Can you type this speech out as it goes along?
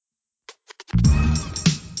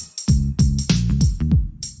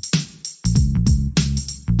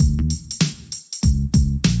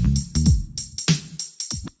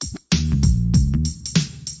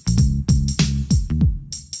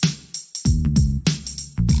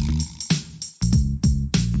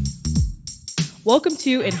Welcome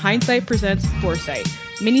to In Hindsight Presents Foresight,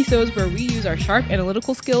 mini-sodes where we use our sharp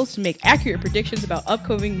analytical skills to make accurate predictions about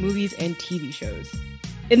upcoming movies and TV shows.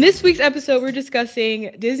 In this week's episode, we're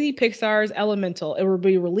discussing Disney Pixar's Elemental. It will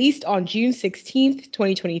be released on June 16th,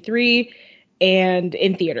 2023, and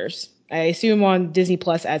in theaters. I assume on Disney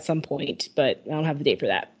Plus at some point, but I don't have the date for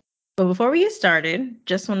that. But before we get started,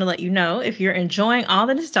 just want to let you know, if you're enjoying all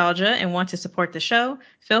the nostalgia and want to support the show,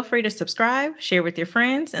 feel free to subscribe, share with your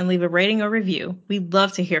friends, and leave a rating or review. We'd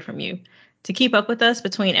love to hear from you. To keep up with us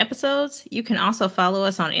between episodes, you can also follow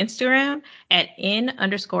us on Instagram at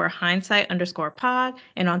in_hindsight_pod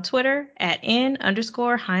and on Twitter at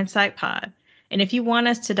in_hindsightpod. And if you want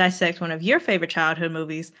us to dissect one of your favorite childhood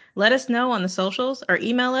movies, let us know on the socials or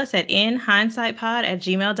email us at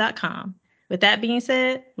inhindsightpod@gmail.com. With that being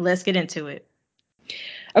said, let's get into it.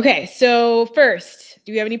 Okay, so first,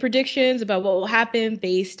 do we have any predictions about what will happen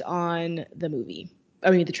based on the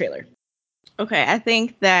the trailer? Okay, I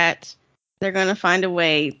think that they're going to find a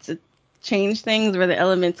way to change things where the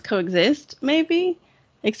elements coexist, maybe.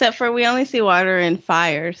 Except for we only see water and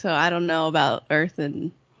fire, so I don't know about earth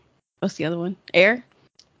and what's the other one? Air?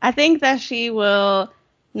 I think that she will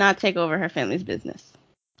not take over her family's business.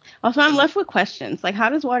 Also, I'm left with questions. Like, how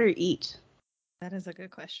does water eat? That is a good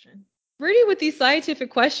question. Really, with these scientific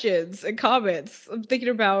questions and comments, I'm thinking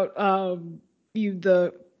about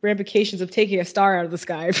the ramifications of taking a star out of the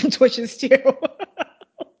sky from Twitches too.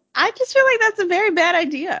 I just feel like that's a very bad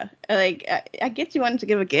idea. Like, I get you wanted to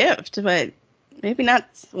give a gift, but maybe not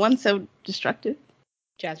one so destructive.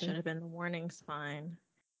 Jasmine. Should have been the warning sign.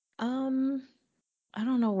 I don't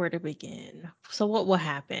know where to begin. So what will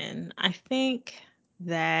happen? I think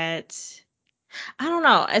that I don't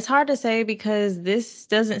know. It's hard to say because this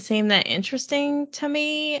doesn't seem that interesting to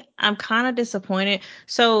me. I'm kind of disappointed.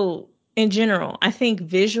 So, in general, I think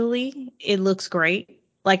visually it looks great.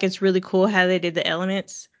 Like it's really cool how they did the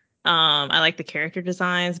elements. I like the character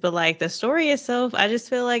designs, but like the story itself, I just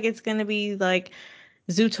feel like it's gonna be like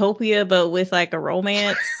Zootopia, but with like a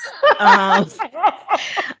romance. I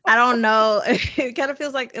don't know. It kind of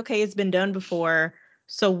feels like, okay, it's been done before.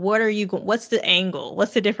 So what's the angle?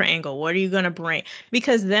 What's the different angle? What are you going to bring?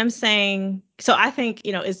 Because them saying, so I think,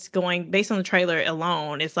 it's going based on the trailer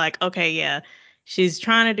alone. It's like, okay, yeah, she's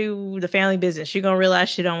trying to do the family business. She's going to realize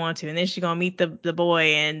she don't want to. And then she's going to meet the boy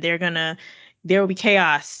and there will be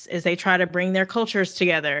chaos as they try to bring their cultures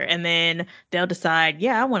together. And then they'll decide,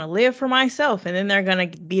 yeah, I want to live for myself. And then they're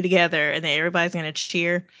going to be together and then everybody's going to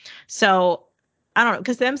cheer. So I don't know,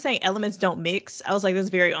 because them saying elements don't mix, I was like, this is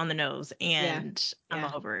very on the nose, and I'm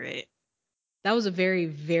over it. That was a very,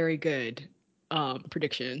 very good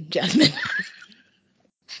prediction, Jasmine.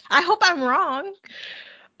 I hope I'm wrong.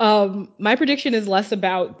 My prediction is less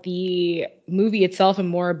about the movie itself and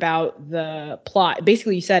more about the plot.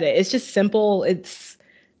 Basically, you said it. It's just simple. It's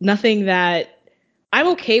nothing that I'm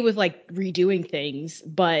okay with, like redoing things,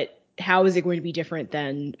 but how is it going to be different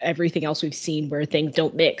than everything else we've seen where things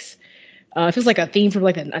don't mix? It feels like a theme from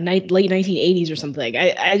like late 1980s or something.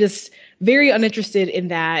 I just very uninterested in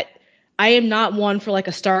that. I am not one for like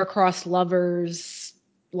a star-crossed lovers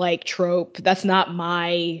like trope. That's not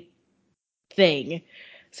my thing.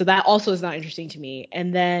 So that also is not interesting to me.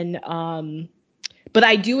 And then but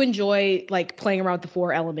I do enjoy like playing around with the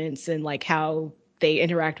four elements and like how they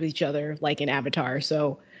interact with each other like in Avatar.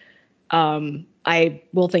 So I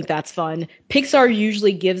will think that's fun. Pixar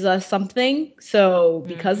usually gives us something. So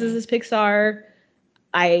because this is Pixar,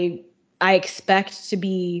 I expect to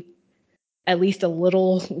be at least a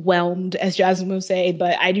little whelmed, as Jasmine will say,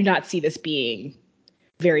 but I do not see this being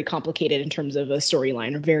very complicated in terms of a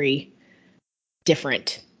storyline or very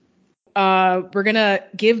different. We're gonna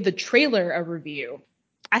give the trailer a review.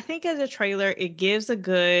 I think as a trailer, it gives a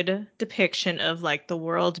good depiction of like the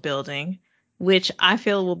world building, which I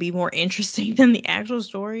feel will be more interesting than the actual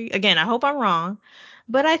story. Again, I hope I'm wrong,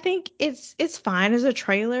 but I think it's fine as a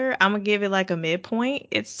trailer. I'm gonna give it like a midpoint.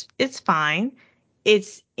 It's fine.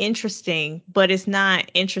 It's interesting, but it's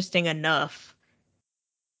not interesting enough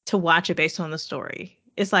to watch it based on the story.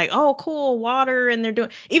 It's like, oh, cool, water, and they're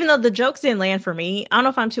doing. Even though the jokes didn't land for me, I don't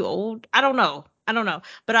know if I'm too old. I don't know.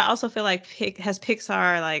 But I also feel like has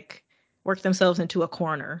Pixar like worked themselves into a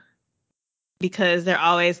corner because they're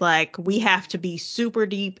always like, we have to be super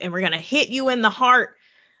deep and we're gonna hit you in the heart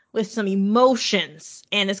with some emotions,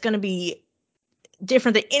 and it's gonna be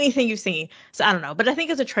different than anything you've seen. So I don't know, but I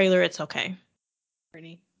think as a trailer, it's okay.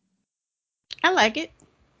 I like it.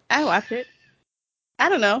 I watch it. I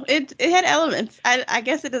don't know. It had elements. I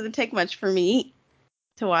guess it doesn't take much for me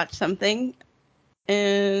to watch something.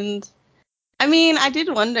 And I mean, I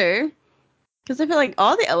did wonder because I feel like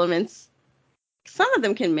all the elements, some of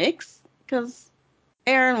them can mix because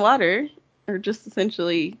air and water are just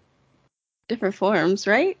essentially different forms,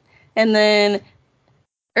 right? And then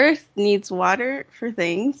Earth needs water for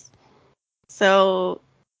things. So,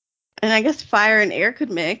 and I guess fire and air could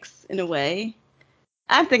mix in a way.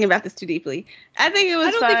 I'm thinking about this too deeply. I think it I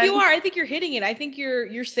was don't think you fun. are. I think you're hitting it. I think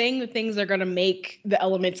you're saying the things that are going to make the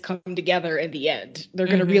elements come together in the end. They're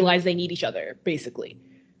going to Mm-hmm. realize they need each other, basically.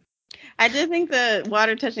 I did think the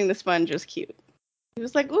water touching the sponge was cute. He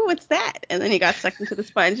was like, "Ooh, what's that?" And then he got sucked into the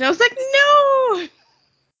sponge, and I was like, "No!"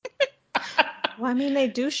 Well, I mean, they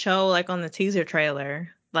do show like on the teaser trailer,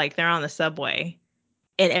 like they're on the subway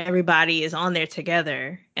and everybody is on there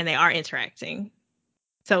together and they are interacting.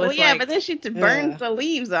 So Well, it's yeah, but like, then she burns the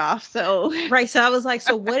leaves off. So right. So I was like,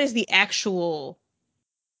 so what is the actual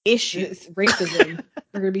issue? It's racism.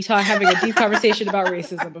 We're going to be having a deep conversation about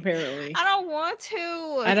racism, apparently. I don't want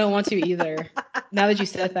to. I don't want to either. Now that you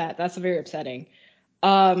said that, that's very upsetting.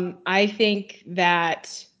 I think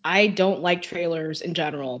that I don't like trailers in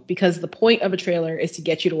general because the point of a trailer is to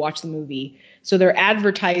get you to watch the movie. So they're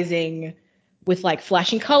advertising with like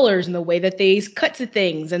flashing colors and the way that they cut to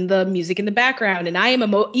things and the music in the background. And I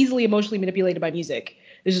am easily emotionally manipulated by music.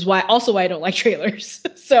 This is why I don't like trailers.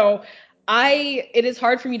 So it is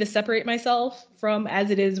hard for me to separate myself from, as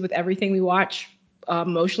it is with everything we watch,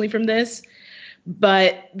 emotionally from this.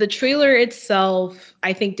 But the trailer itself,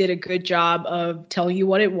 I think, did a good job of telling you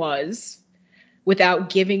what it was without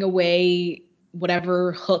giving away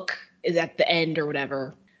whatever hook is at the end or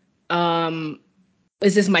whatever. Um,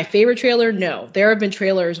 is this my favorite trailer? No. There have been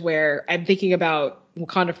trailers where I'm thinking about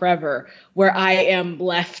Wakanda Forever, where I am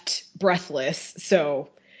left breathless. So,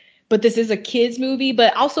 but this is a kids movie,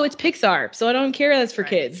 but also it's Pixar, so I don't care that's for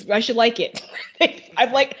kids. I should like it. I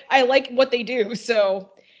like what they do. So,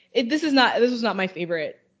 this was not my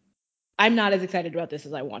favorite. I'm not as excited about this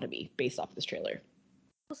as I want to be based off this trailer.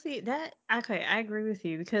 Well, see that okay, I agree with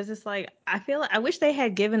you because it's like I feel like I wish they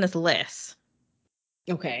had given us less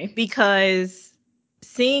Okay. because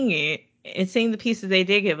seeing it and seeing the pieces they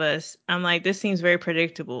did give us, I'm like, this seems very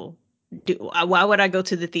predictable. Why would I go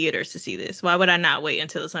to the theaters to see this? Why would I not wait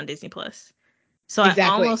until it's on Disney Plus? So I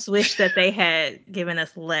Exactly. almost wish that they had given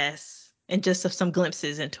us less and just of some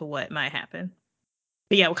glimpses into what might happen.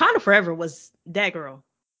 But yeah, Wakanda Forever was that girl.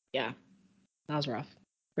 Yeah, that was rough.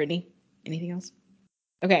 Brittany, anything else?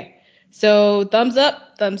 Okay. So thumbs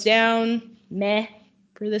up, thumbs down, meh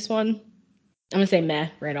for this one. I'm gonna say meh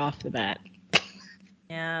right off the bat.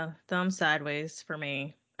 Yeah, thumb sideways for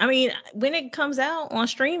me. I mean, when it comes out on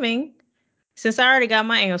streaming, since I already got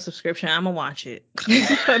my annual subscription, I'm gonna watch it.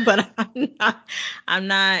 But I'm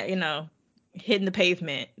not, hitting the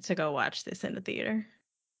pavement to go watch this in the theater.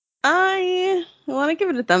 I want to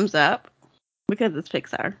give it a thumbs up because it's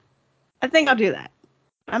Pixar. I think I'll do that.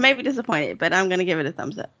 I may be disappointed, but I'm gonna give it a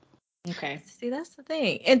thumbs up. Okay. See, that's the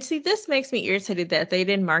thing. And see, this makes me irritated that they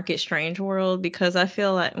didn't market Strange World because I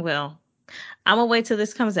feel like, well, I'm gonna wait till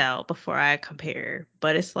this comes out before I compare.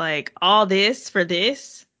 But it's like all this for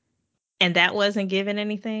this, and that wasn't given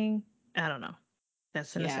anything. I don't know.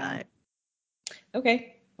 That's an Yeah. aside.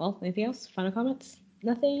 Okay. Well, anything else? Final comments?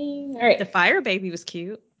 Nothing. All The right. fire baby was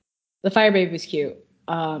cute. The fire baby was cute.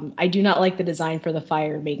 I do not like the design for the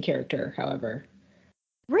fire main character, however.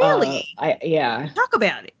 Really? I yeah. Talk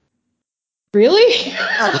about it. Really?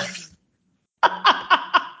 Oh,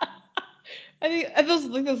 I think that was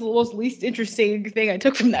like the most least interesting thing I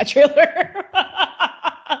took from that trailer.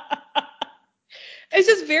 It's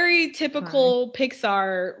just very fine. typical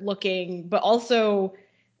Pixar looking, but also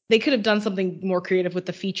they could have done something more creative with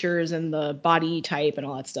the features and the body type and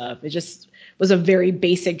all that stuff. It just was a very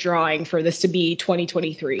basic drawing for this to be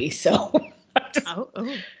 2023. So just, Oh,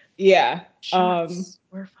 yeah. shots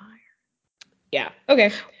were fired. Yeah.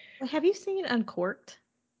 Okay. Well, have you seen Uncorked?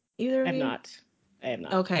 Either I of have you? not. I have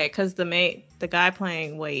not. Okay, because the guy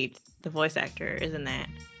playing Wade, the voice actor, is in that.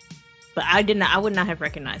 But I did not. I would not have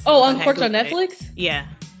recognized him Oh, if I had Uncorked on Googled it. Netflix? Yeah,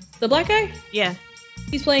 The black guy? yeah,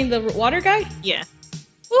 He's playing the water guy? yeah.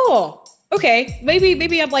 Oh, okay.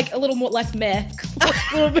 Maybe I'm like a little more less meh,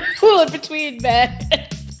 a little bit cool in between meh.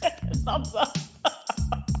 Thumbs up.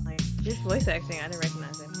 Like his voice acting, I didn't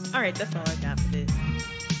recognize him. All right, that's all I got for this.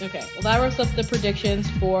 Okay, well that wraps up the predictions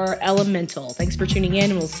for Elemental. Thanks for tuning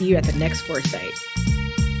in, and we'll see you at the next Foresight.